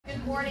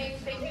Good morning.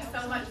 Thank you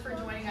so much for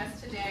joining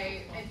us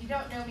today. If you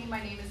don't know me,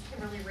 my name is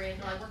Kimberly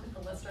Randall. I work at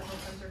the Lister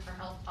Center for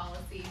Health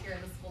Policy here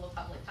in the School of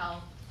Public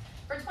Health.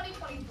 For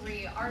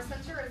 2023, our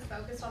center is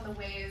focused on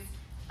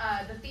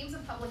the themes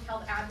of public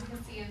health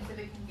advocacy and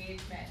civic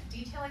engagement,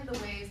 detailing the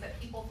ways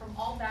that people from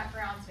all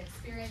backgrounds and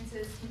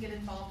experiences can get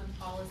involved in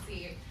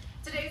policy.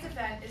 Today's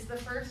event is the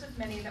first of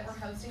many that we're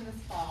hosting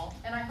this fall,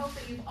 and I hope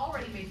that you've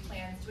already made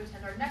plans to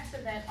attend our next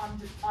event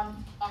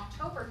on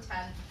October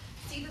 10th,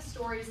 See the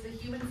Stories, the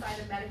Human Side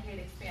of Medicaid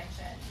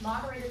Expansion,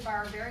 moderated by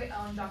our very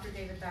own Dr.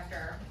 David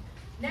Becker.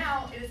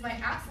 Now, it is my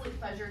absolute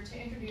pleasure to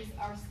introduce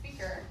our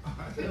speaker.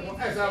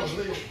 As I was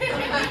leaving.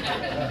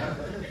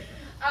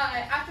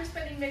 After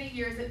spending many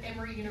years at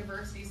Emory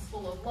University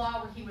School of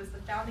Law, where he was the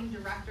founding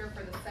director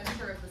for the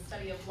Center of the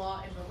Study of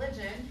Law and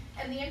Religion,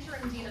 and the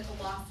interim dean of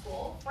the law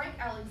school, Frank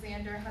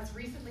Alexander has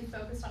recently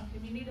focused on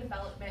community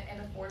development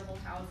and affordable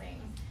housing.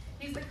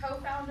 He's the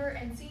co-founder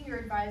and senior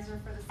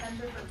advisor for the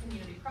Center for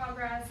Community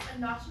Progress, a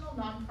national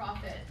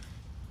nonprofit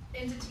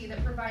entity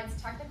that provides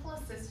technical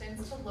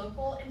assistance to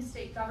local and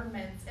state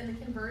governments in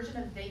the conversion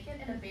of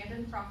vacant and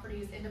abandoned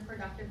properties into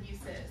productive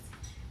uses.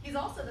 He's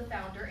also the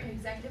founder and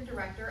executive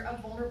director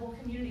of Vulnerable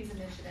Communities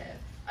Initiative,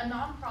 a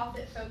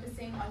nonprofit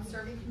focusing on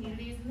serving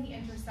communities in the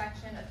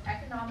intersection of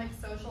economic,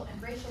 social,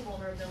 and racial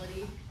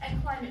vulnerability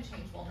and climate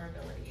change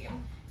vulnerability.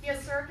 He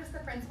has served as the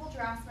principal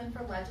draftsman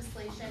for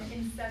legislation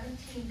in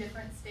 17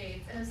 different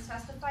states and has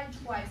testified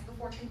twice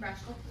before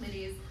congressional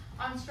committees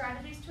on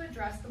strategies to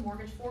address the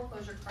mortgage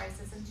foreclosure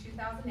crisis in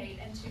 2008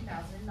 and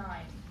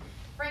 2009.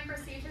 Frank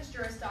received his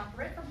Juris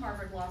Doctorate from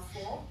Harvard Law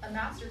School, a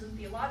Master's in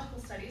Theological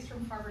Studies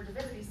from Harvard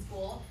Divinity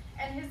School,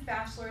 and his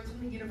Bachelor's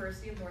from the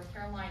University of North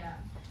Carolina.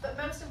 But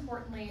most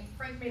importantly,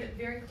 Frank made it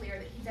very clear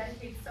that he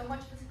dedicates so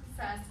much of his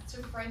success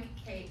to Fran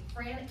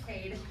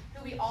Cade,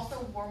 who we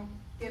also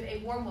give a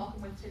warm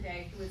welcome with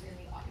today, who is in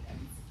the audience.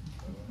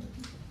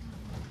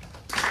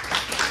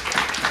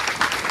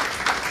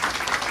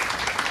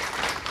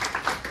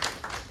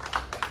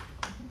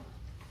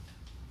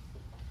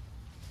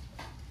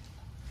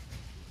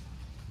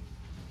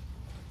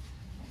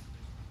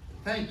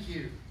 Thank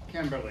you,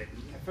 Kimberly,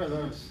 for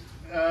those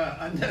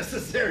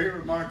unnecessary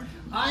remarks.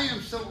 I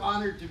am so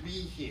honored to be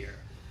here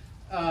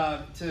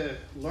to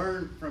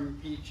learn from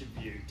each of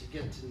you, to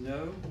get to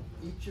know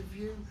each of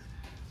you.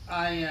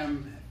 I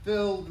am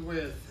filled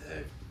with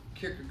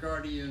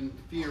Kierkegaardian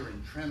fear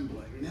and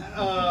trembling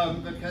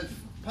because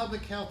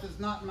public health is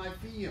not my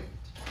field.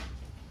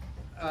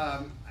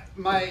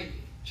 My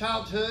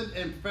childhood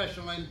and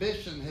professional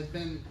ambition had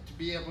been to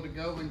be able to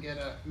go and get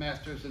a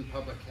master's in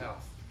public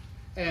health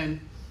and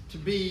to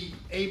be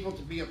able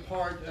to be a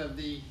part of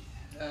the,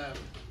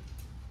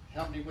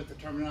 help me with the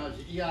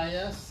terminology,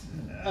 EIS.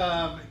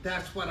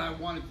 That's what I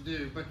wanted to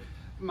do, but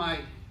my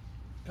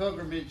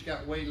pilgrimage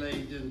got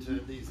waylaid into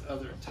these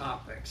other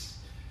topics.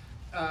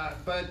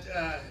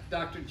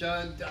 Dr.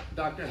 Judd,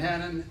 Dr.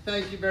 Hannon,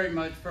 thank you very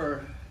much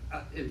for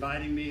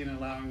inviting me and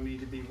allowing me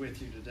to be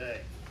with you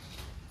today.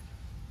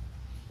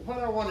 What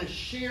I want to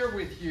share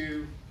with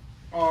you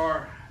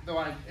are, though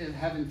I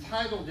have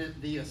entitled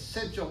it, The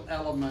Essential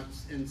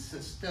Elements in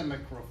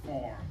Systemic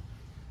Reform.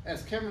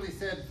 As Kimberly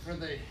said, for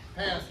the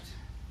past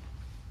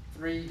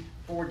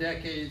 3-4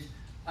 decades,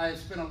 I have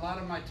spent a lot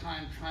of my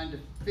time trying to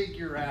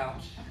figure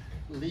out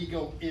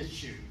legal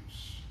issues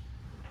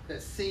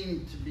that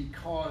seem to be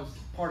part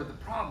of the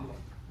problem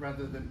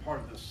rather than part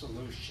of the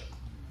solution.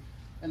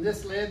 And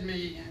this led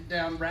me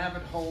down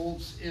rabbit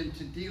holes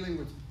into dealing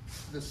with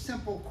the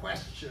simple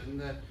question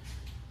that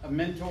a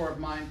mentor of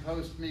mine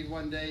posed me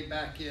one day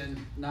back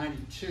in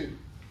 '92.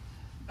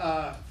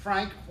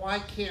 Frank, why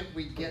can't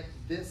we get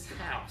this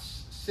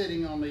house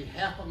sitting only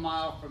half a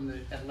mile from the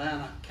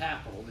Atlanta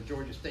Capitol, the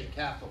Georgia State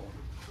Capitol,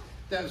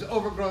 that was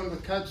overgrown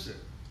with kudzu?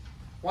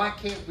 Why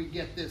can't we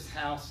get this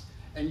house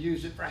and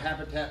use it for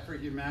Habitat for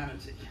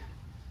Humanity?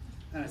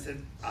 And I said,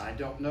 I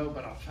don't know,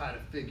 but I'll try to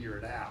figure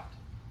it out.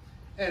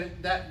 And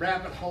that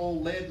rabbit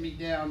hole led me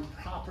down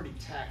property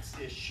tax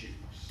issues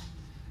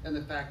and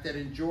the fact that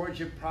in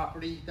Georgia,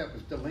 property that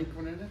was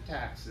delinquent in the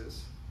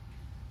taxes,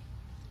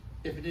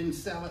 if it didn't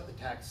sell at the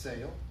tax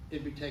sale,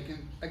 it'd be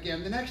taken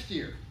again the next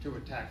year to a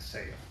tax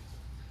sale.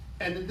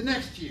 And then the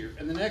next year,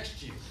 and the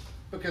next year,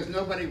 because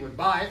nobody would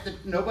buy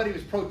it, nobody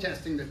was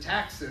protesting the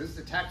taxes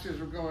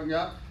were going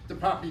up, the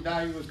property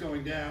value was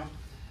going down.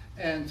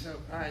 And so,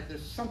 all right,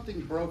 there's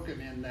something broken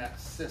in that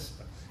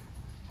system.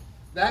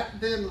 That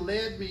then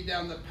led me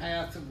down the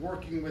path of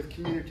working with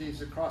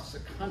communities across the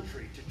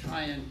country to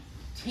try and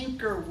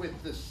tinker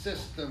with the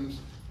systems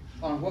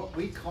on what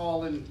we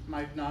call in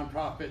my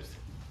nonprofits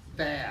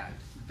VAD,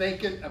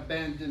 vacant,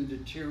 abandoned,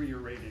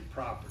 deteriorated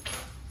property.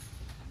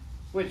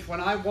 Which when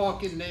I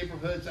walk in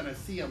neighborhoods and I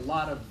see a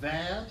lot of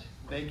VAD,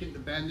 vacant,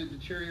 abandoned,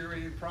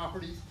 deteriorated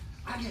properties,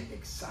 I get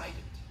excited.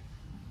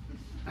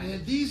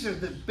 These are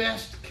the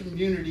best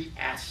community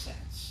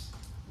assets.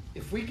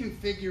 If we can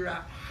figure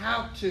out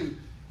how to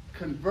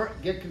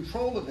get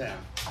control of them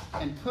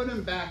and put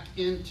them back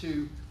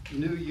into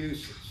new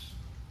uses.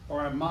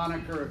 or a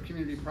moniker of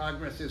community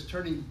progress, is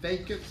turning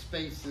vacant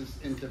spaces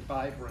into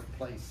vibrant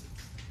places.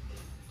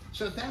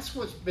 So that's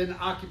what's been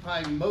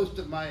occupying most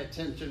of my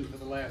attention for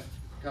the last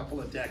couple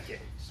of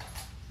decades.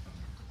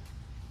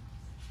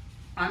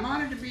 I'm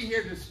honored to be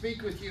here to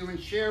speak with you and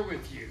share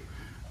with you,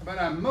 but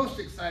I'm most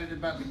excited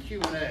about the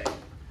Q&A.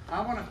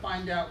 I want to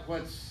find out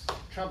what's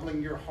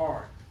troubling your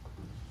heart,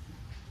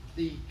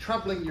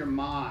 troubling your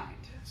mind.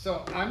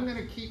 So I'm going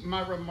to keep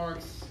my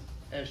remarks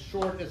as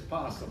short as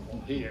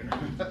possible here.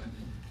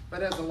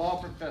 But as a law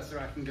professor,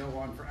 I can go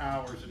on for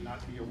hours and not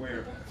be aware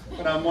of it.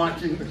 But I'm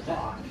watching the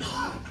clock.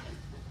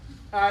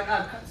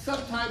 I've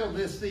subtitled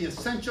this, The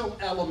Essential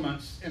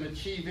Elements in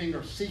Achieving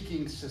or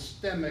Seeking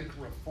Systemic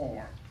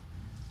Reform.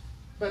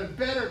 But a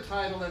better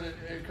title that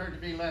occurred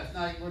to me last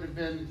night would have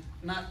been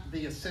not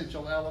The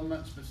Essential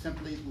Elements, but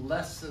simply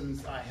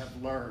Lessons I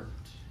Have Learned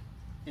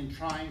in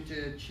Trying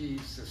to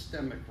Achieve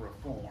Systemic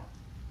Reform.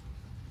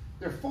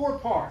 There are 4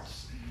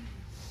 parts: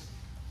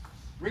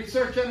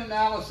 research and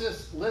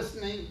analysis,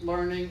 listening,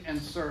 learning,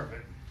 and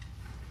serving.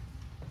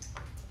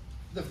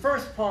 The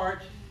first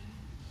part,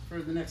 for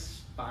the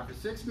next 5 or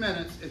 6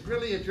 minutes, is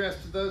really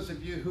addressed to those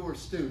of you who are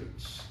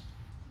students,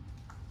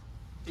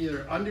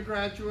 either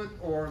undergraduate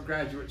or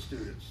graduate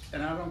students,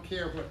 and I don't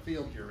care what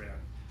field you're in.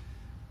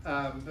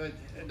 But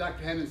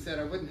Dr. Hannon said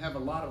I wouldn't have a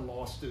lot of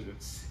law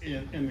students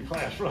in the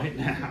class right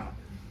now.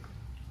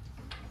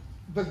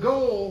 The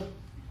goal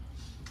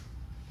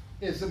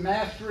is the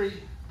mastery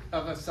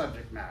of a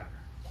subject matter.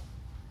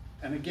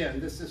 And again,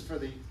 this is for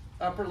the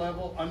upper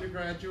level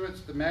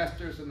undergraduates, the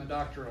master's, and the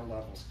doctoral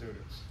level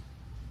students.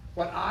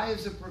 What I,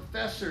 as a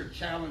professor,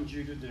 challenge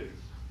you to do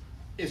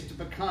is to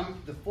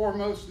become the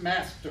foremost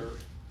master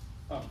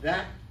of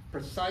that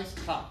precise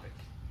topic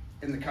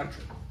in the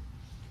country.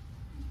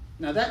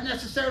 Now, that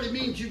necessarily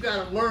means you've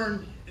got to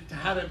learn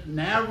how to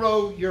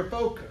narrow your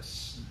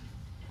focus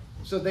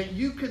so that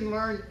you can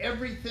learn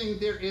everything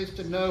there is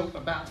to know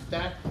about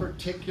that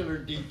particular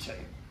detail.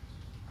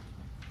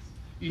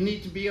 You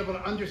need to be able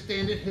to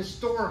understand it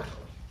historically,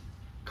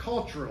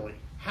 culturally,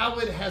 how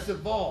it has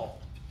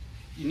evolved.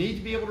 You need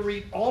to be able to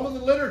read all of the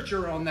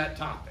literature on that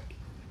topic,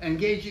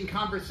 engage in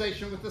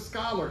conversation with the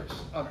scholars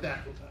of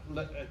that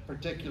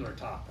particular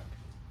topic.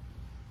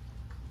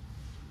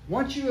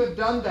 Once you have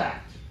done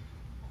that,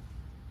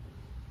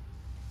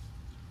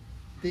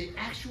 the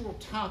actual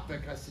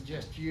topic, I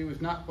suggest to you,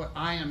 is not what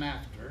I am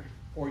after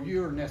or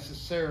you're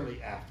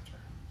necessarily after.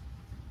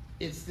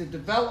 It's the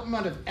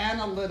development of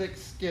analytic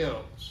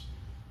skills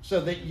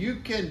so that you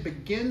can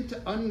begin to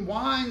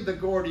unwind the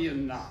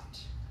Gordian knot.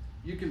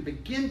 You can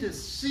begin to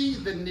see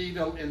the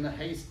needle in the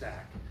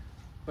haystack,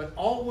 but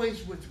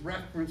always with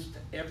reference to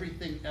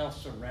everything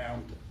else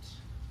around it.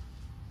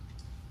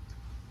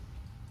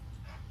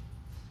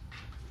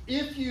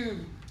 If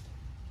you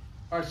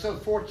are so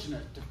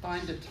fortunate to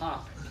find a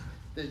topic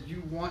that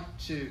you want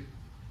to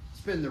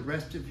spend the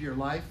rest of your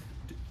life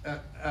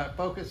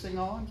focusing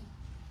on,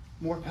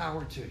 more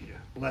power to you.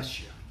 Bless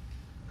you.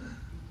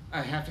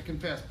 I have to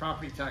confess,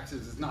 property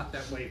taxes is not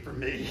that way for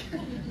me.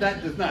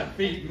 That does not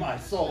feed my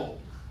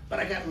soul. But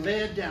I got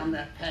led down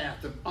that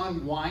path of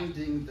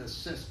unwinding the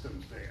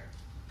systems there.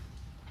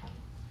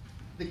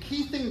 The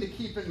key thing to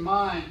keep in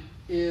mind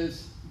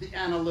is the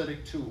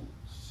analytic tools,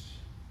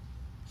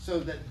 so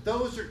that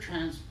those are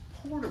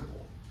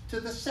transportable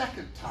to the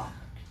second topic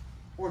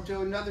or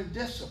to another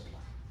discipline.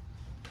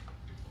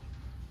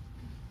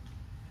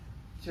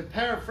 To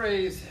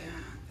paraphrase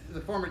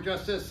the former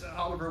Justice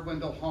Oliver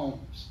Wendell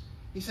Holmes,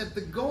 he said,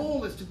 the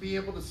goal is to be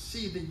able to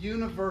see the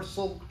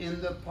universal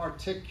in the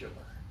particular,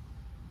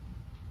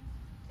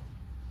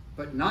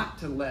 but not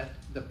to let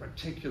the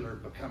particular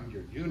become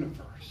your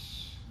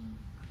universe.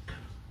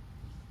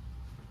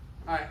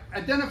 All right,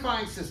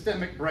 identifying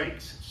systemic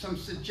breaks. Some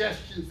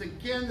suggestions.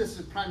 Again, this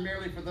is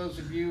primarily for those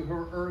of you who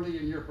are early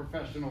in your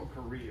professional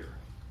career.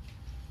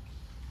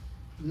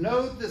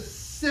 Know the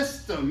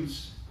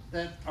systems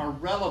that are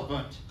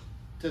relevant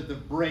to the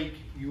break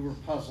you were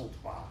puzzled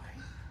by.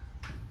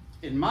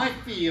 In my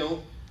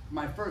field,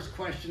 my first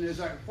question is,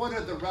 what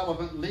are the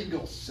relevant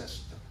legal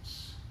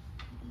systems?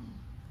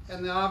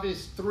 And the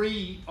obvious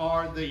 3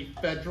 are the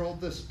federal,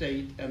 the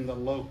state, and the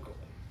local.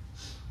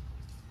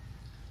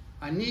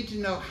 I need to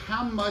know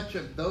how much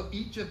of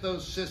each of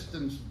those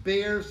systems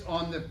bears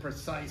on the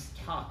precise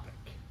topic.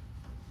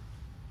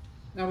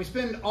 Now,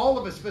 all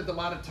of us spend a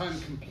lot of time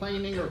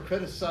complaining or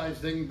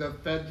criticizing the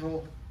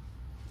federal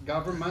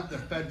government, the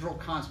federal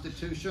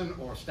constitution,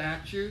 or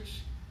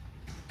statutes.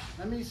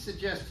 Let me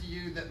suggest to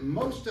you that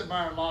most of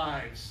our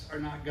lives are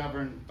not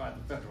governed by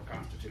the federal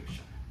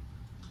constitution.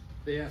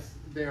 Yes,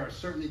 there are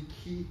certainly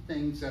key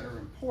things that are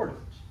important.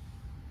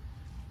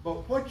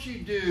 But what you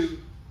do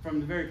from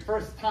the very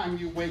first time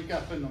you wake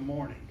up in the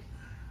morning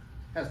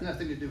has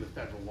nothing to do with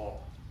federal law,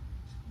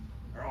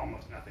 or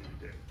almost nothing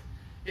to do.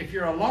 If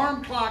your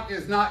alarm clock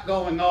is not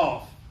going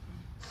off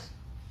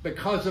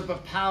because of a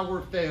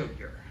power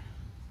failure,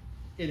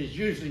 it is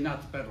usually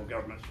not the federal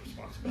government's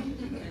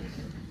responsibility.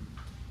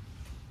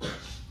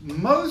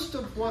 Most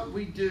of what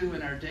we do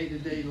in our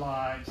day-to-day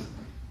lives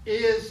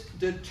is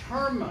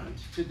determined,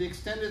 to the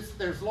extent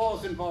there's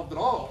laws involved at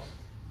all,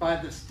 by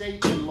the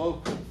state and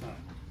local thing.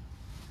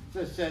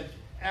 As I said,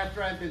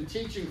 after I'd been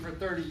teaching for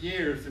 30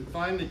 years and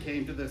finally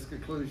came to this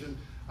conclusion,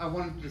 I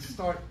wanted to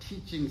start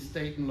teaching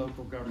state and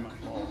local government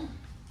law.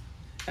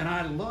 And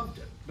I loved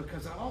it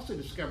because I also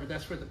discovered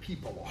that's where the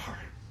people are.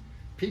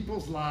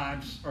 People's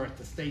lives are at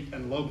the state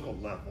and local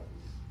level,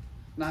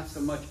 not so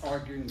much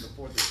arguing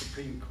before the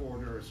Supreme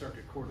Court or a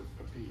Circuit Court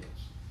of Appeals.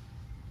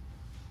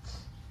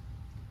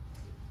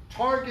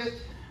 Target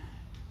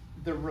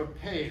the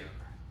repair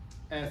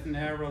as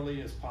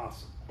narrowly as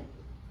possible.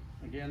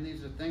 Again,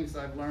 these are things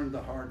I've learned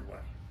the hard way.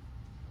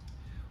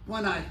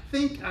 When I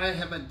think I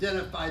have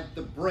identified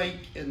the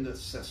break in the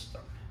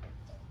system,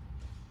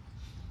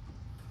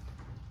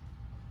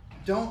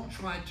 don't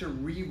try to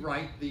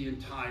rewrite the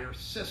entire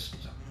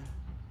system.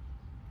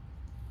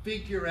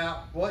 Figure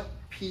out what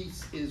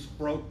piece is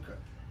broken.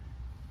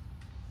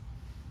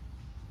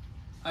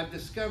 I've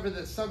discovered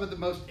that some of the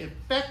most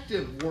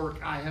effective work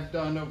I have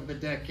done over the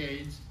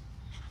decades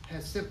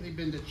has simply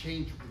been to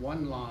change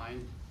one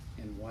line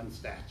in one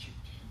statute.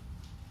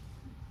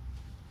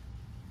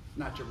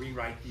 Not to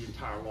rewrite the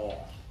entire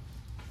law,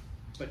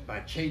 but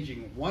by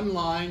changing one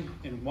line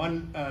in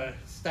one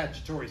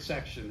statutory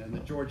section in the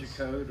Georgia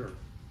Code, or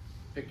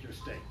pick your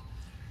state.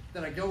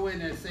 Then I go in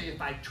and say,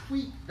 if I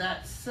tweak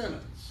that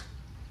sentence,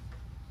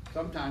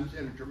 sometimes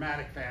in a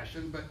dramatic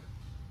fashion, but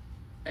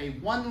a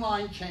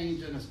one-line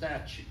change in a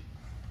statute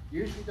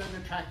usually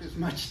doesn't attract as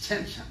much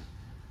attention.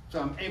 So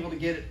I'm able to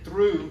get it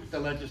through the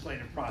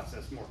legislative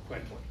process more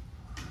quickly.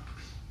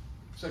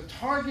 So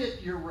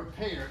target your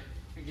repair,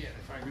 again,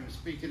 if I'm going to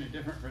speak in a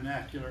different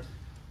vernacular,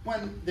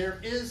 when there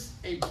is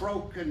a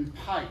broken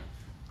pipe,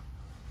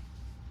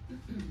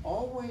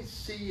 always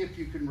see if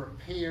you can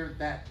repair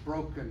that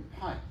broken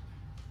pipe.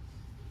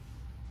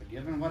 But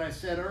given what I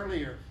said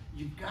earlier,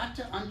 you've got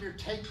to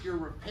undertake your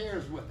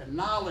repairs with the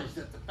knowledge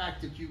that the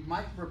fact that you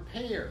might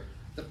repair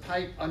the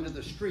pipe under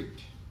the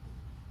street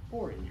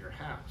or in your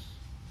house,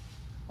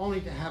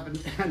 only to have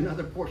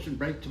another portion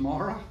break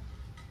tomorrow.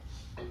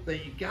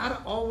 That you got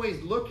to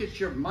always look at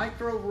your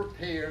micro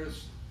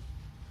repairs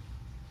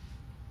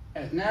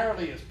as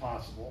narrowly as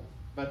possible,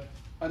 but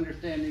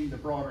understanding the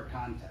broader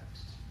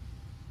context.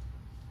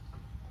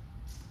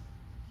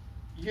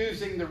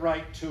 Using the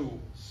right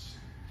tools.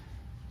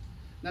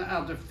 Now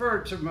I'll defer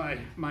to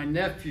my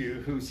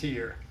nephew who's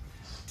here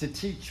to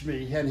teach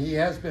me, and he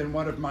has been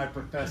one of my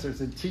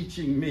professors in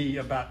teaching me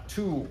about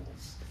tools.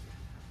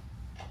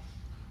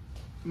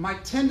 My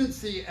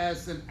tendency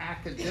as an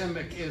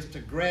academic is to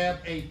grab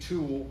a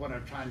tool when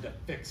I'm trying to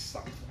fix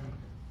something.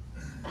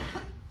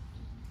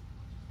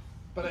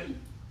 But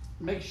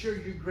make sure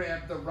you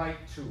grab the right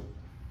tool.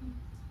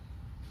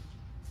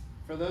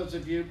 For those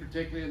of you,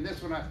 particularly, and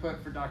this one I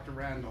put for Dr.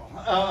 Randall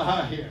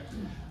here,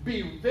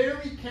 be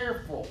very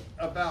careful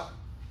about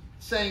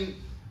saying,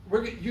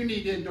 you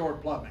need indoor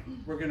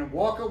plumbing. We're going to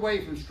walk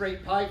away from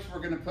straight pipes. We're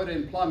going to put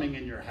in plumbing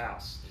in your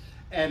house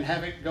and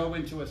have it go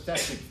into a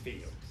septic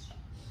field.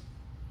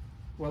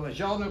 Well, as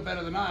y'all know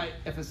better than I,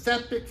 if a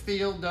septic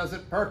field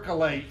doesn't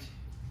percolate,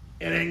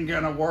 it ain't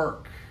going to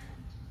work.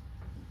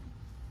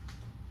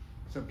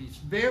 So be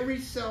very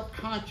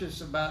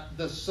self-conscious about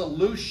the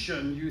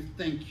solution you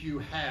think you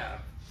have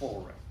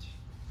for it.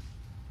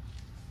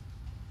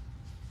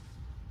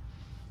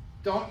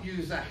 Don't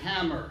use a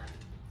hammer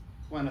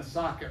when a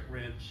socket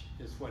wrench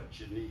is what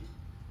you need.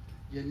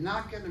 You're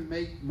not going to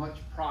make much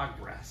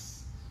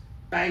progress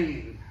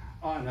banging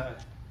on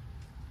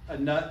a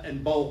nut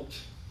and bolt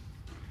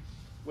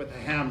with a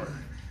hammer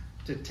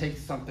to take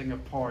something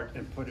apart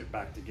and put it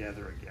back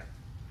together again.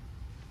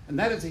 And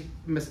that is a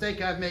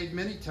mistake I've made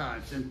many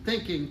times in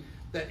thinking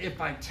that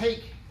if I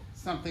take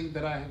something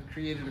that I have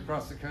created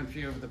across the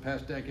country over the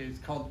past decades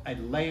called a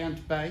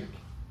land bank,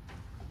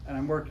 and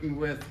I'm working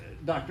with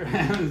Dr.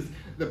 Hannon's,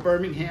 the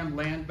Birmingham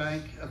Land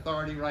Bank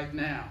Authority right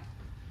now.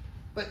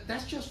 But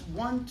that's just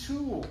one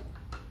tool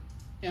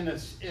in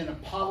a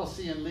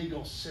policy and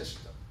legal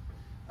system.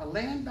 A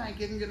land bank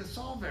isn't going to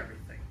solve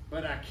everything,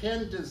 but I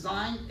can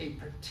design a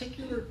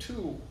particular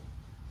tool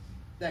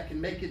that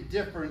can make a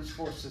difference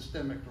for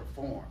systemic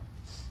reform.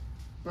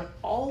 But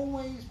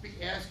always be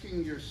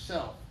asking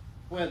yourself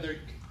whether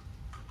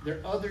there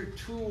are other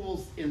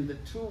tools in the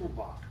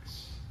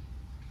toolbox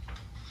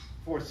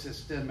for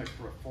systemic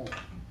reform.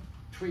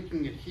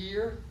 Tweaking it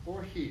here,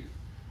 or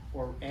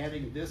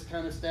adding this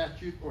kind of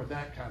statute or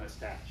that kind of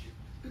statute.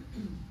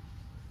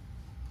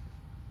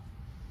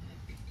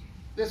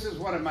 This is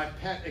one of my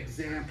pet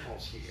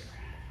examples here.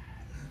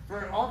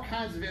 For all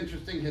kinds of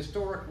interesting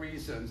historic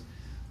reasons,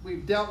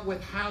 we've dealt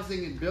with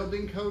housing and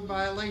building code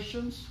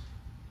violations,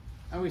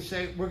 and we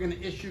say we're going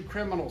to issue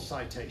criminal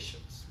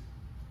citations.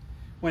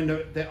 When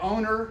the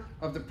owner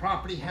of the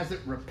property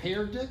hasn't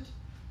repaired it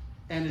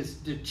and is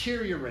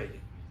deteriorating,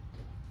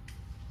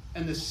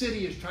 and the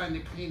city is trying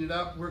to clean it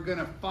up, we're going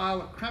to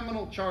file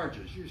criminal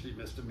charges, usually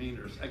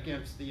misdemeanors,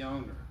 against the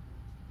owner.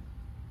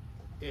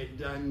 It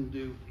doesn't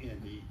do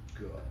any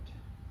good.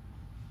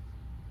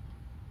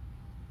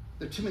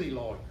 There are too many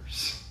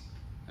lawyers.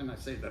 and I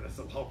say that as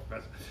a law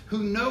professor, who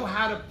know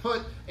how to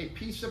put a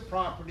piece of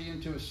property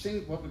into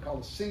what we call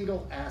a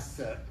single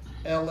asset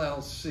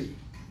LLC,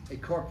 a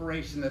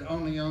corporation that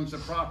only owns the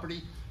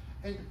property.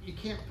 And you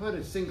can't put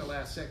a single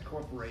asset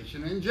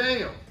corporation in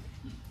jail.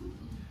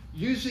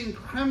 Using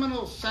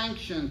criminal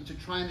sanctions to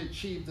try and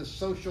achieve the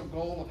social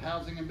goal of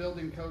housing and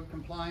building code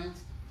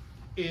compliance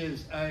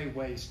is a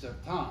waste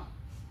of time.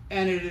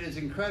 And it is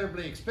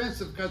incredibly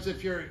expensive because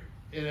if you're,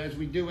 as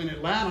we do in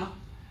Atlanta,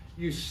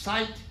 you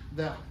cite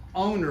the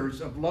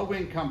owners of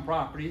low-income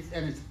properties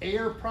and it's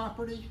heir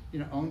property,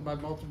 owned by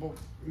multiple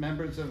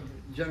members of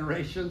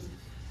generations,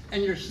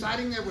 and you're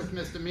citing there with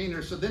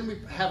misdemeanors. So then we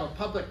have a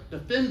public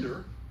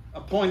defender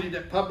appointed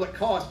at public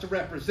cost to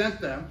represent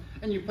them,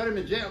 and you put them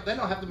in jail. They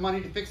don't have the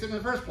money to fix it in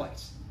the first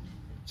place.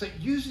 So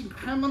using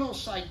criminal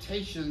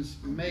citations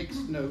makes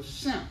no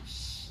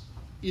sense,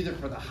 either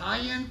for the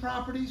high-end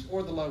properties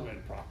or the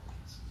low-end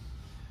properties.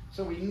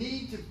 So we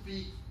need to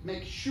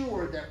make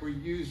sure that we're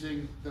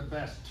using the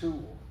best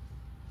tool.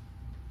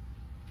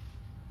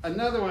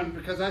 Another one,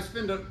 because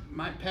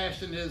my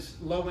passion is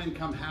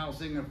low-income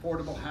housing,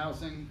 affordable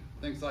housing,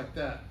 things like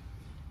that.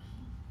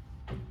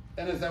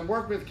 And as I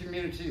work with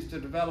communities to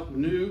develop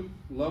new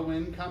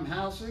low-income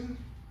housing,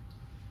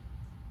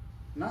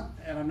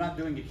 and I'm not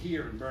doing it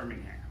here in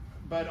Birmingham,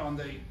 but on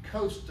the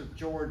coast of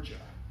Georgia,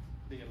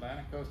 the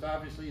Atlantic coast,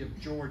 obviously, of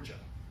Georgia,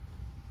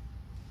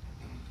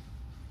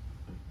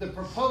 the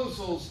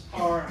proposals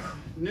are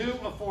new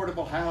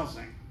affordable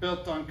housing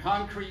built on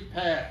concrete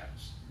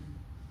pads.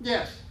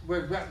 Yes,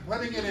 we're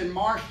putting it in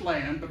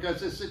marshland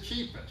because it's the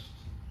cheapest.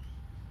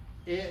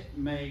 It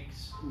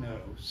makes no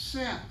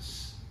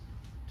sense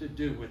to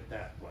do it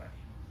that way.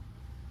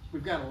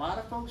 We've got a lot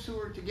of folks who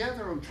are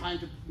together on trying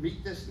to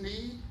meet this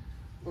need.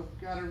 We've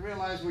got to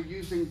realize we're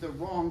using the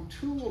wrong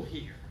tool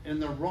here in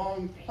the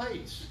wrong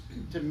place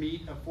to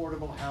meet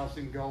affordable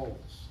housing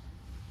goals.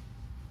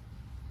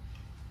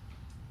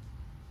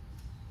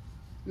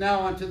 Now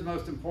on to the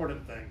most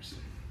important things.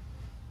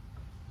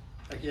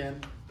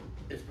 Again,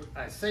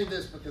 I say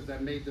this because I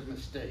made the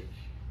mistake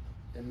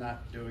in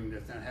not doing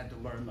this, and I had to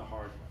learn the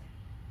hard way.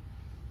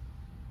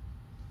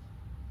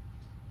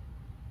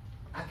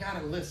 I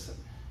gotta listen.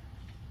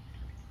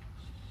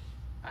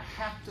 I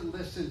have to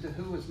listen to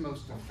who is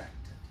most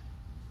affected.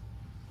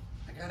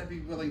 I gotta be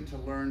willing to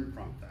learn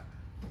from that.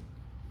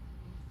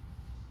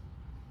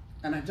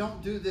 And I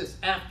don't do this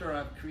after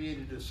I've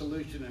created a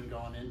solution and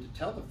gone in to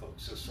tell the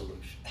folks a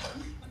solution.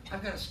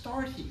 I've gotta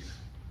start here.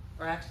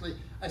 Or actually,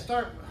 I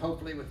start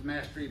hopefully with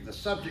mastery of the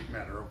subject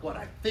matter, of what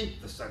I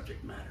think the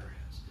subject matter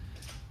is.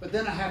 But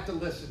then I have to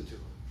listen to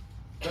them,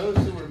 those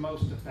who are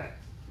most affected.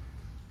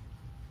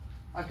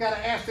 I've got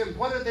to ask them,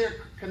 what are their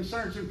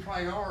concerns and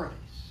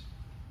priorities?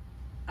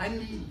 I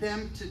need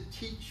them to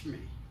teach me.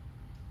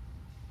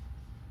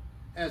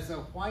 As a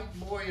white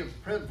boy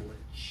of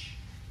privilege,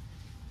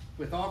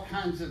 with all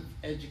kinds of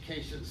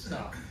education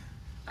stuff,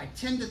 I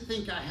tend to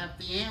think I have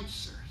the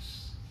answers,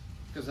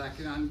 because I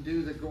can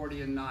undo the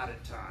Gordian knot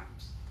at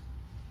times.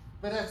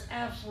 But that's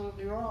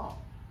absolutely wrong.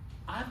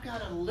 I've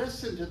got to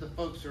listen to the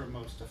folks who are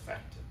most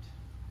affected.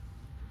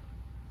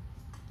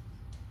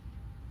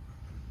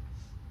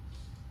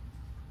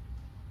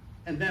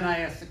 And then I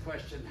ask the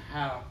question,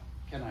 how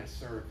can I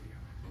serve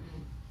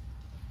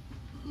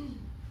you?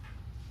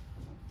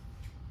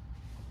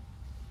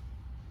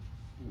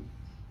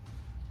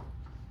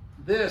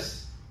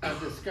 This I've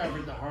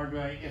discovered the hard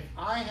way. If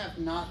I have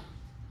not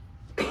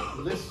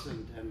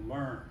listened and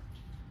learned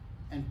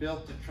and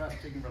built a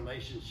trusting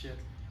relationship,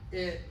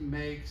 it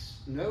makes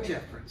no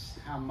difference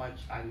how much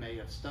I may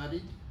have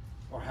studied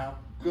or how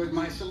good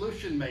my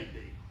solution may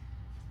be.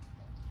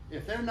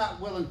 If they're not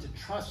willing to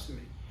trust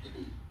me,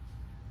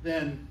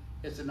 then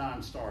it's a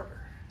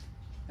non-starter.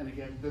 And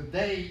again, the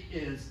they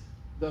is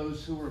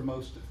those who are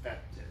most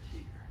affected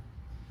here.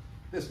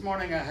 This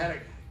morning I had a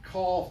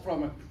call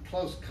from a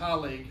close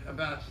colleague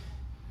about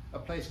a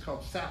place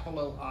called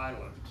Sapelo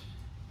Island,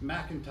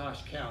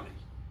 McIntosh County,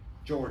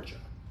 Georgia.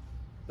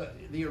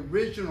 The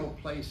original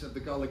place of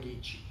the Gullah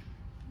Geechee.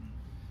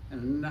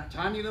 And a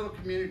tiny little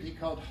community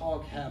called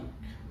Hog Hammock.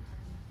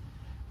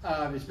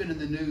 It's been in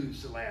the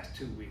news the last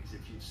 2 weeks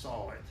if you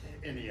saw it,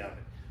 any of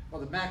it. Well,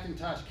 the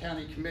McIntosh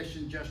County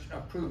Commission just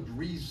approved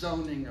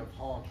rezoning of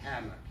Hog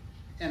Hammock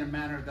in a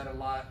manner that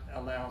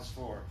allows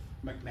for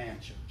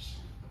McMansions.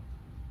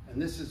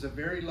 And this is a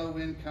very low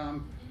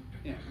income,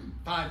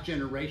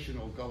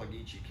 5-generational Gullah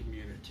Geechee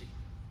community.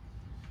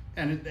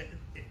 And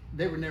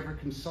they were never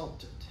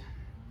consulted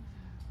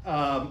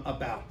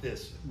about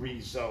this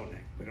rezoning.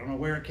 We don't know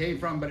where it came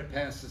from, but it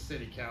passed the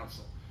city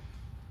council.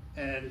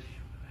 And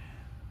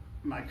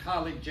my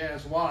colleague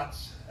Jazz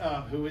Watts,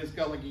 who is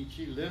Gullah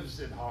Geechee,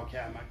 lives in Hog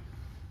Hammock,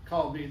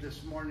 called me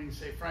this morning and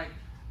said, Frank,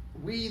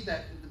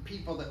 the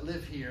people that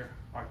live here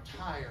are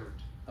tired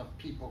of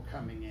people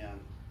coming in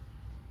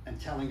and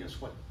telling us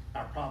what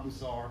our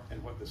problems are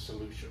and what the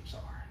solutions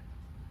are.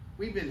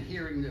 We've been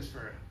hearing this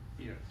for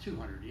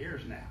 200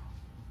 years now.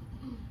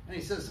 And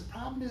he says, the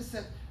problem is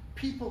that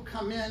people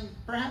come in,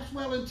 perhaps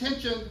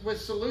well-intentioned, with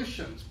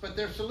solutions, but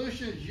their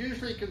solutions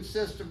usually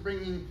consist of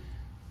bringing,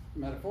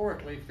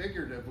 metaphorically,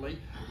 figuratively,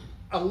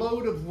 a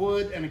load of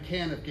wood and a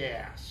can of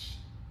gas,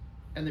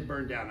 and they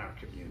burn down our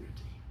community.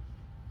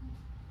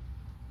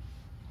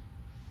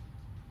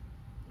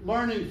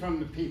 Learning from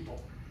the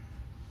people.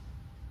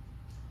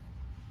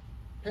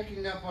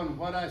 Picking up on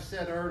what I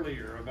said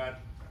earlier about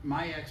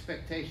my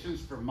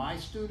expectations for my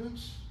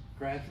students,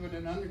 graduate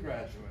and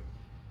undergraduate,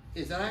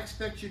 is that I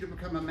expect you to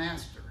become a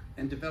master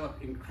and develop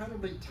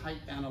incredibly tight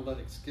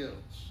analytic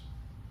skills.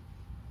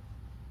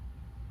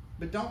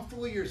 But don't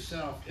fool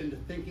yourself into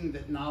thinking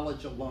that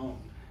knowledge alone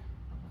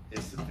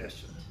is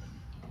sufficient.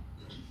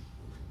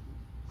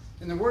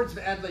 In the words of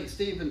Adlai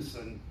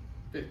Stevenson,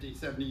 50,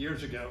 70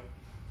 years ago,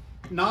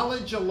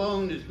 knowledge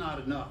alone is not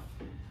enough.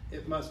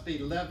 It must be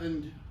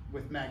leavened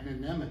with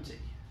magnanimity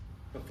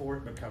before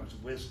it becomes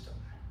wisdom.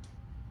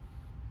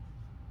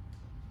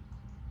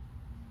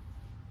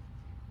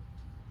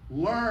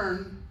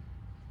 Learn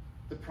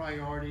the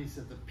priorities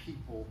of the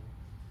people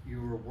you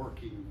are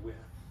working with.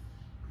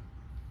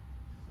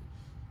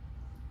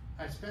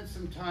 I spent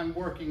some time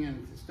working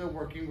and still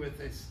working with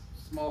a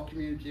small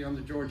community on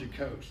the Georgia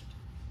coast.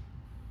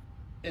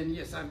 And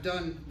yes, I've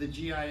done the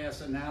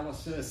GIS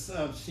analysis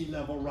of sea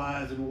level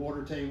rise and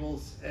water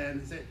tables,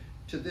 and say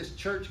to this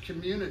church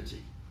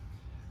community,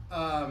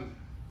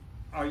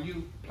 are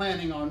you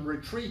planning on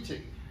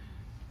retreating?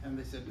 And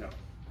they said, no.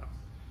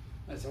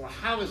 I said, well,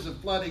 how is the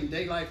flooding,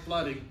 daylight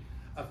flooding,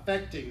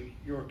 affecting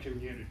your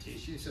community?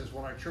 She says,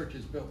 well, our church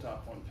is built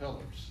up on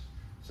pillars,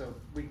 so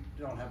we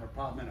don't have a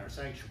problem in our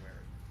sanctuary.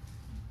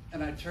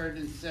 And I turned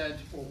and said,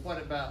 well,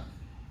 what about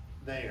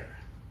there,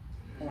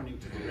 pointing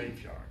to the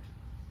graveyard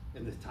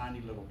in this tiny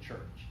little church?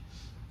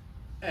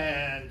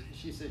 And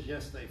she says,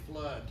 yes, they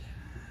flood.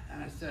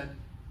 And I said,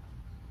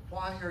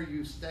 why are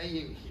you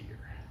staying here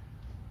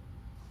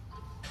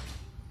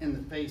in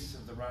the face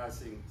of the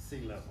rising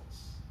sea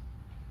levels?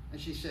 And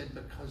she said,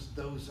 because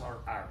those are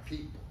our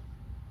people,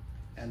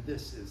 and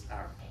this is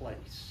our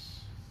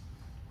place.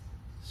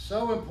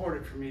 So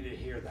important for me to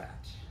hear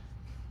that.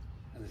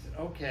 And they said,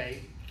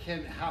 okay,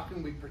 how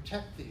can we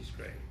protect these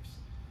graves?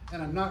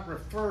 And I'm not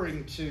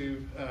referring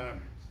to,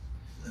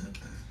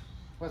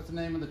 what's the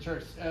name of the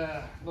church?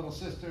 Little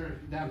Sister,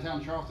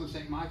 downtown Charleston,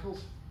 St.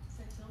 Michael's?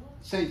 St. Philip?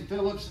 St.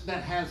 Philip's,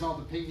 that has all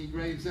the pygmy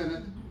graves in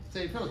it.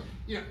 St. Philip,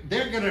 you know,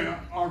 they're going to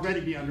already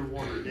be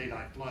underwater in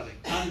daylight flooding.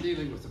 I'm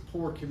dealing with a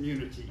poor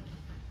community,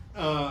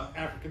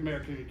 African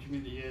American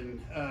community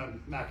in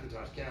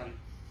McIntosh County.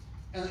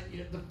 And you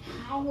know, the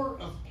power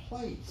of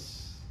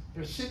place,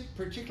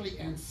 particularly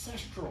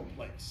ancestral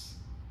place,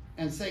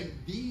 and saying,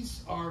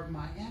 these are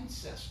my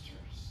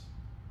ancestors.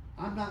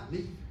 I'm not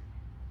leaving.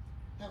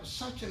 That was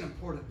such an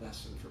important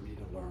lesson for me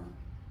to learn.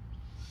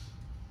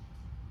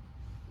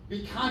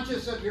 Be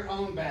conscious of your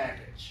own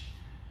baggage.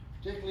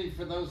 Particularly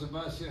for those of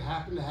us who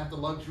happen to have the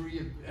luxury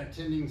of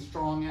attending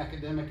strong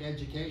academic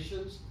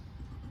educations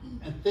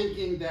and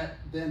thinking that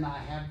then I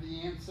have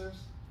the answers.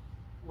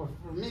 Well,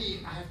 for me,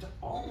 I have to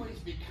always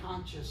be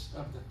conscious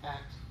of the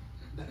fact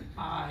that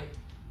I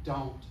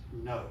don't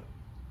know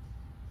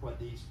what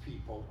these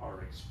people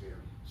are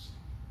experiencing.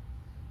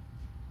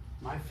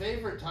 My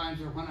favorite times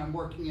are when I'm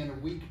working in a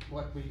weak,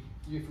 what we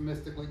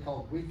euphemistically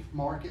call weak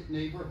market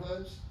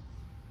neighborhoods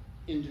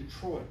in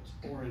Detroit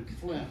or in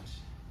Flint,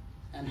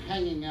 and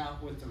hanging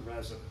out with the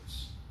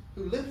residents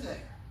who live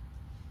there,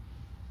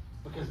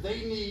 because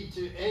they need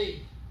to,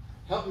 A,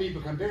 help me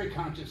become very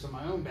conscious of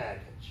my own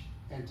baggage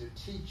and to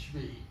teach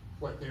me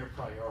what their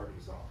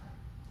priorities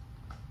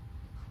are.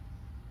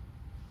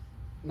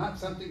 Not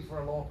something for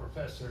a law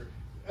professor,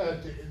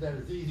 that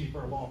is easy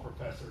for a law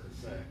professor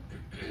to say,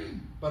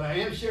 but I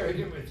am sharing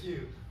it with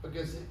you,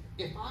 because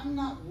if I'm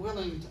not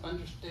willing to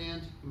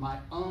understand my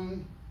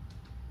own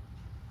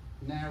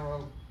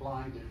narrow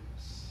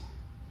blindedness,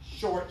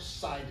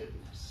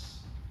 short-sightedness,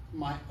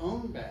 my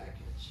own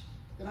baggage,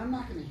 then I'm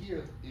not going to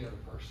hear the other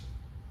person.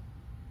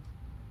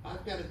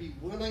 I've got to be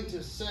willing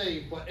to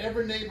say,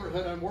 whatever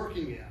neighborhood I'm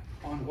working in,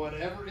 on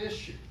whatever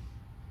issue,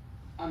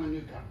 I'm a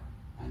newcomer.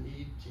 I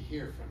need to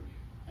hear from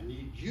you. I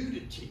need you to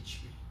teach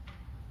me.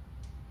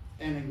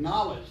 And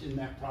acknowledge in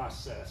that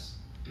process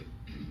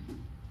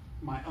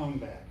my own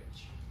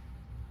baggage.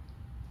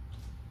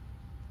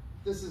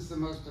 This is the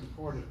most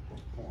important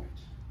point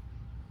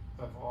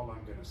of all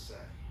I'm going to say.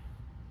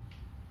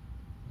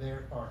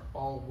 There are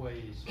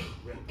always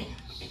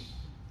ripples.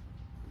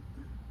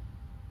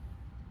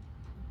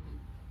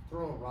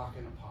 Throw a rock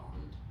in a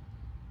pond.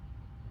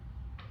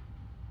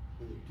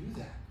 When you do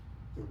that,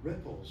 the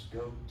ripples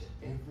go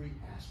to every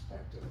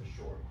aspect of the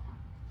shoreline.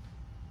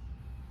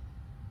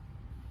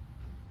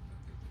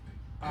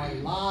 Our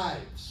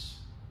lives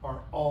are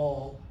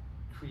all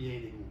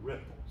creating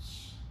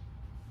ripples.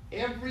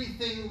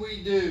 Everything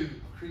we do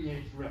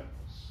creates ripples.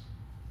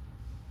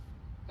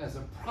 As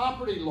a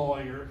property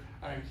lawyer,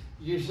 I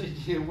usually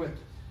deal with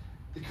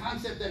the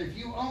concept that if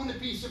you own a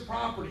piece of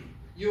property,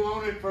 you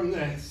own it from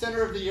the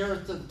center of the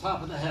earth to the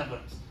top of the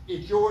heavens.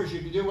 It's yours.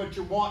 You can do what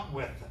you want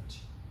with it.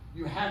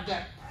 You have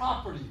that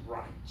property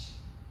right.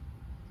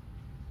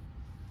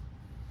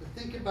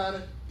 But think about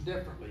it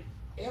differently.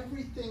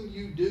 Everything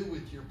you do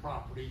with your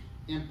property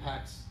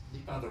impacts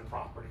the other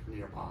property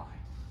nearby.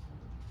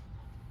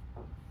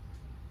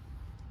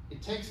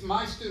 It takes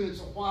my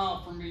students a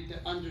while for me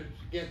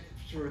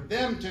for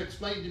them to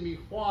explain to me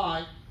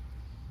why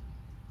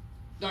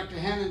Dr.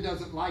 Hannon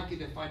doesn't like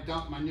it if I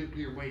dump my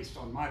nuclear waste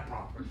on my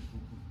property.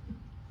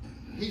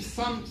 He's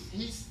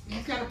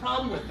got a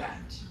problem with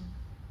that.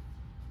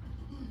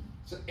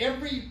 So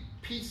every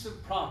piece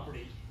of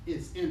property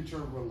is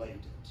interrelated.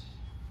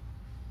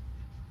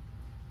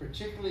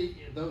 Particularly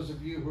those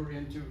of you who are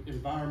into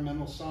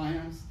environmental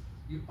science,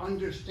 you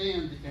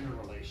understand the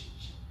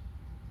interrelationship.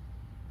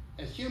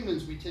 As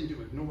humans, we tend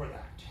to ignore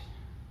that.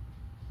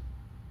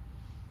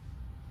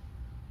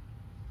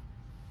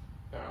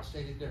 But I'll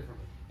state it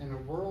differently. In a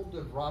world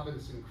of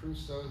Robinson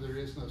Crusoe, there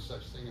is no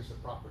such thing as a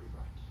property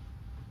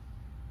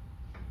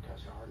right,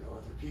 because there are no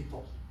other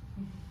people.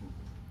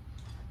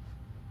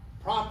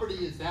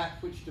 Property is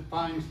that which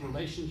defines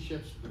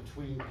relationships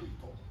between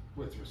people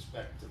with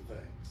respect to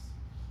things.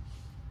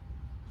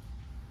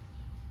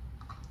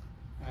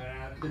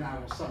 Then I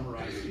will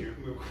summarize here,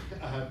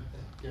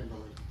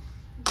 Kimberly.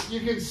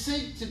 You can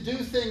seek to do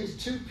things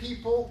to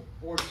people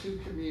or to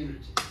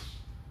communities.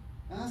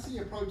 And that's the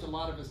approach a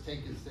lot of us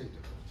take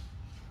instinctively.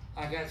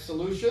 I got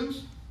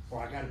solutions,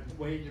 or I got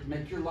a way to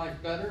make your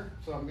life better,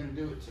 so I'm going to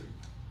do it to you.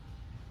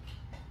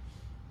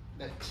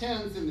 That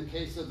tends, in the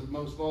case of the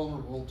most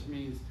vulnerable, to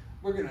mean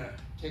we're going to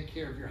take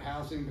care of your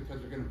housing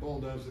because we're going to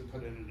bulldoze and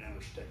put it in an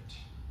interstate.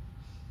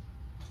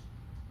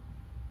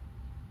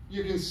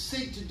 You can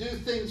seek to do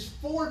things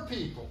for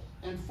people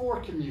and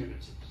for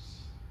communities.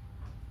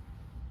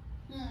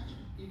 Yeah,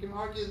 you can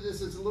argue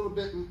this is a little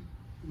bit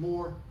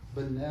more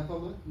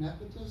benevolent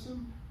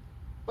nepotism,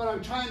 but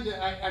I'm trying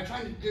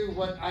to do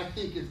what I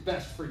think is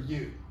best for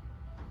you.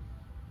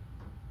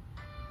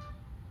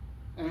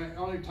 And the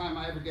only time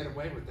I ever get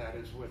away with that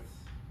is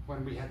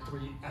when we had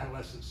 3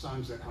 adolescent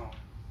sons at home.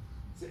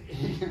 So,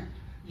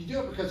 you do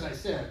it because I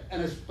said,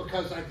 and it's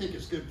because I think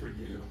it's good for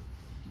you.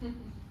 It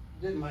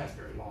didn't last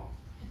very long.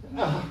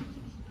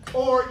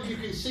 Or you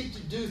can seek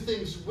to do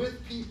things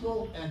with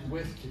people and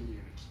with communities.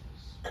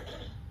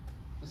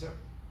 So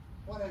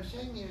what I'm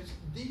saying is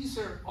these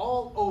are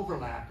all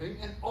overlapping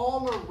and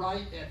all are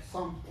right at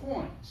some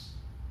points,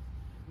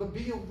 but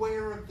be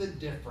aware of the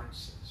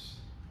differences.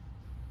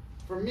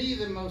 For me,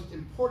 the most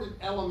important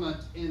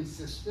element in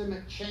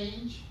systemic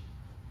change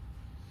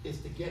is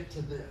to get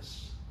to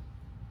this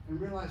and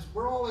realize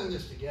we're all in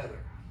this together,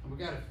 and we've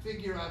got to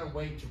figure out a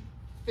way to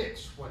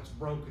fix what's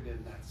broken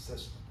in that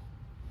system.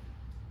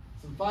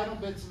 Some final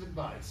bits of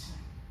advice.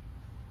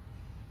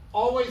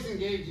 Always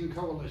engage in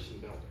coalition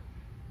building.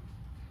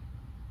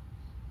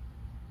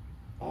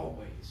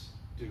 Always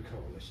do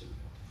coalition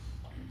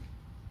building.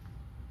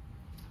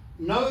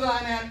 Know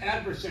thine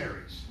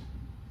adversaries.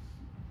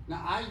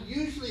 Now, I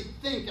usually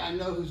think I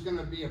know who's going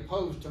to be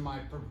opposed to my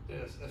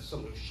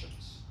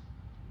solutions.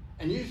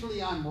 And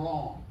usually I'm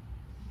wrong.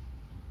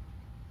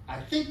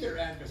 I think they're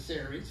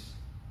adversaries,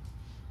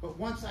 but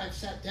once I've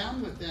sat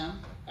down with them,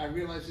 I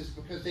realize it's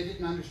because they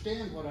didn't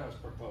understand what I was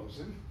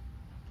proposing,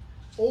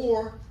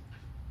 or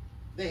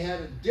they had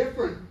a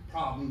different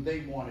problem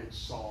they wanted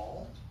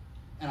solved,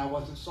 and I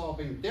wasn't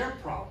solving their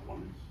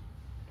problem.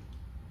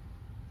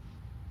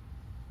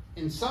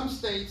 In some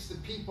states, the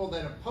people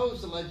that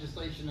opposed the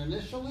legislation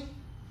initially,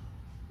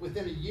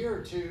 within a year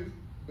or two,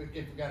 if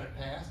we got it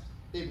passed,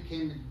 they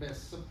became the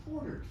best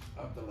supporters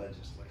of the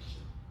legislation.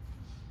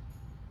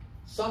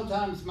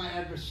 Sometimes my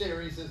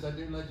adversaries, as I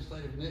do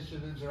legislative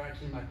initiatives, are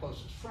actually my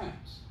closest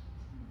friends,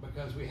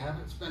 because we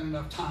haven't spent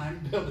enough time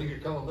building a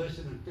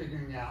coalition and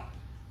figuring out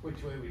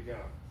which way we go.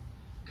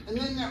 And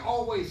then there are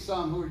always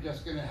some who are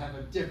just going to have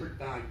a different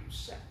value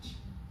set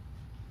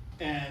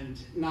and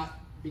not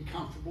be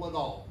comfortable at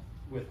all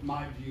with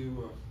my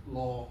view of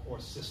law or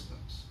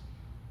systems.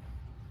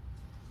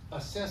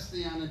 Assess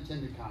the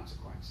unintended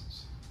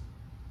consequences.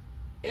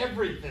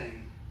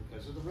 Everything,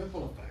 because of the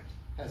ripple effect,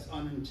 has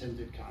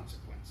unintended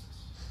consequences.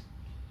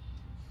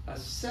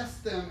 Assess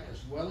them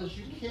as well as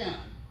you can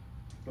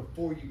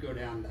before you go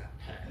down that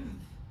path.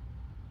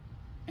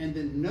 And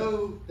then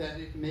know that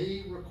it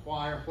may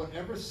require,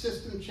 whatever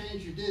system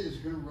change you did is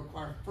going to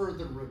require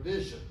further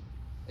revision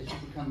as you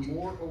become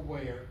more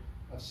aware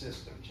of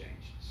system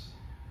changes.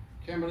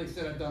 Kimberly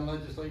said I've done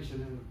legislation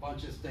in a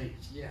bunch of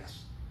states. Yes.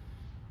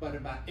 But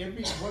about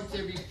once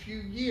every few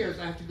years,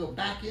 I have to go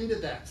back into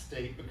that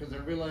state because I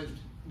realized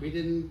we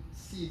didn't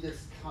see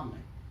this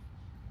coming.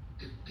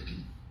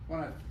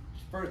 When I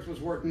first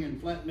was working in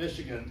Flint,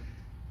 Michigan,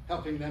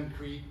 helping them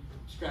create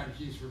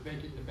strategies for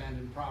vacant and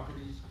abandoned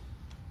properties,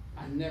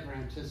 I never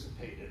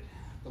anticipated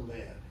the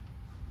lead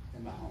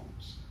in the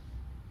homes.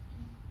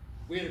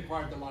 We had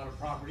acquired a lot of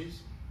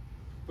properties,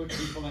 put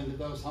people into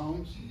those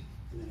homes,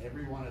 and then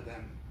every one of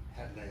them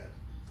had lead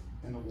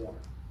in the water.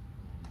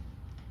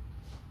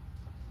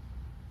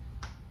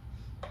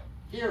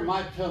 Here are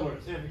my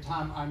pillars every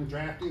time I'm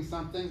drafting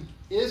something.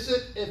 Is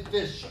it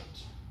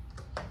efficient?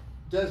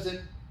 Does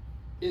it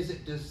Is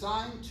it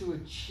designed to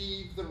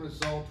achieve the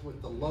result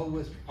with the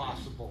lowest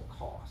possible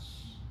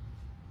costs?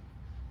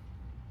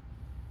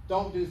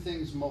 Don't do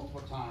things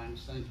multiple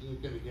times thinking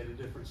you're going to get a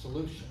different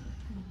solution.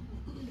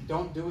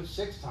 Don't do it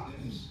 6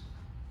 times.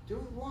 Do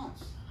it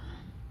once.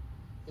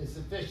 It's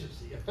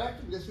efficiency.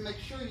 Effectiveness, make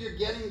sure you're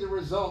getting the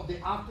result,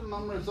 the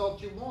optimum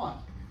result you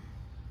want.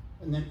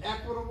 And then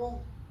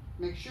equitable,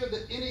 make sure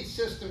that any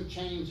system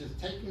change is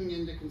taking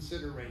into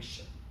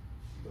consideration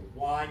the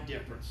wide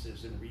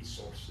differences in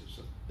resources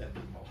that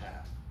people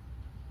have.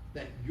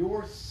 That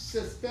your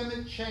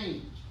systemic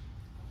change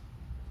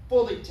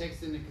fully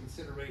takes into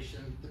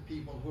consideration the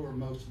people who are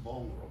most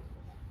vulnerable,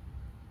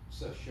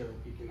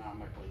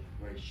 socioeconomically,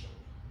 racially.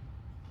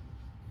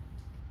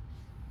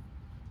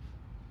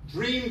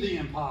 Dream the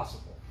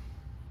impossible.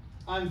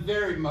 I'm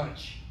very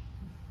much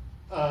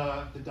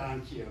the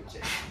Don Quixote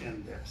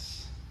in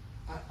this.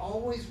 I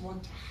always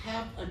want to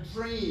have a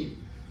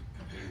dream.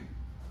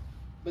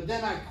 But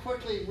then I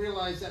quickly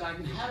realized that I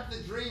can have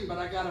the dream, but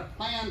I got to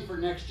plan for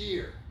next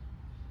year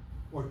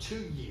or 2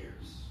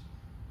 years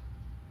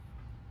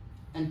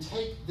and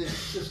take this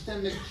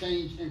systemic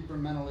change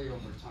incrementally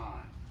over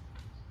time.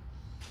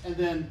 And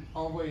then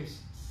always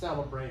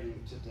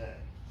celebrating today.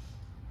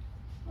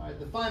 All right,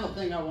 the final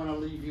thing I want to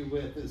leave you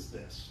with is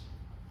this.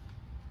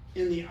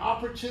 In the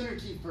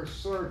opportunity for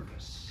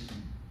service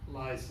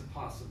lies the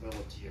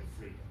possibility of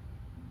freedom.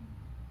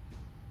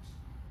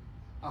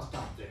 I'll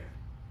stop there.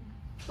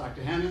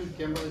 Dr. Hannon,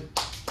 Kimberly.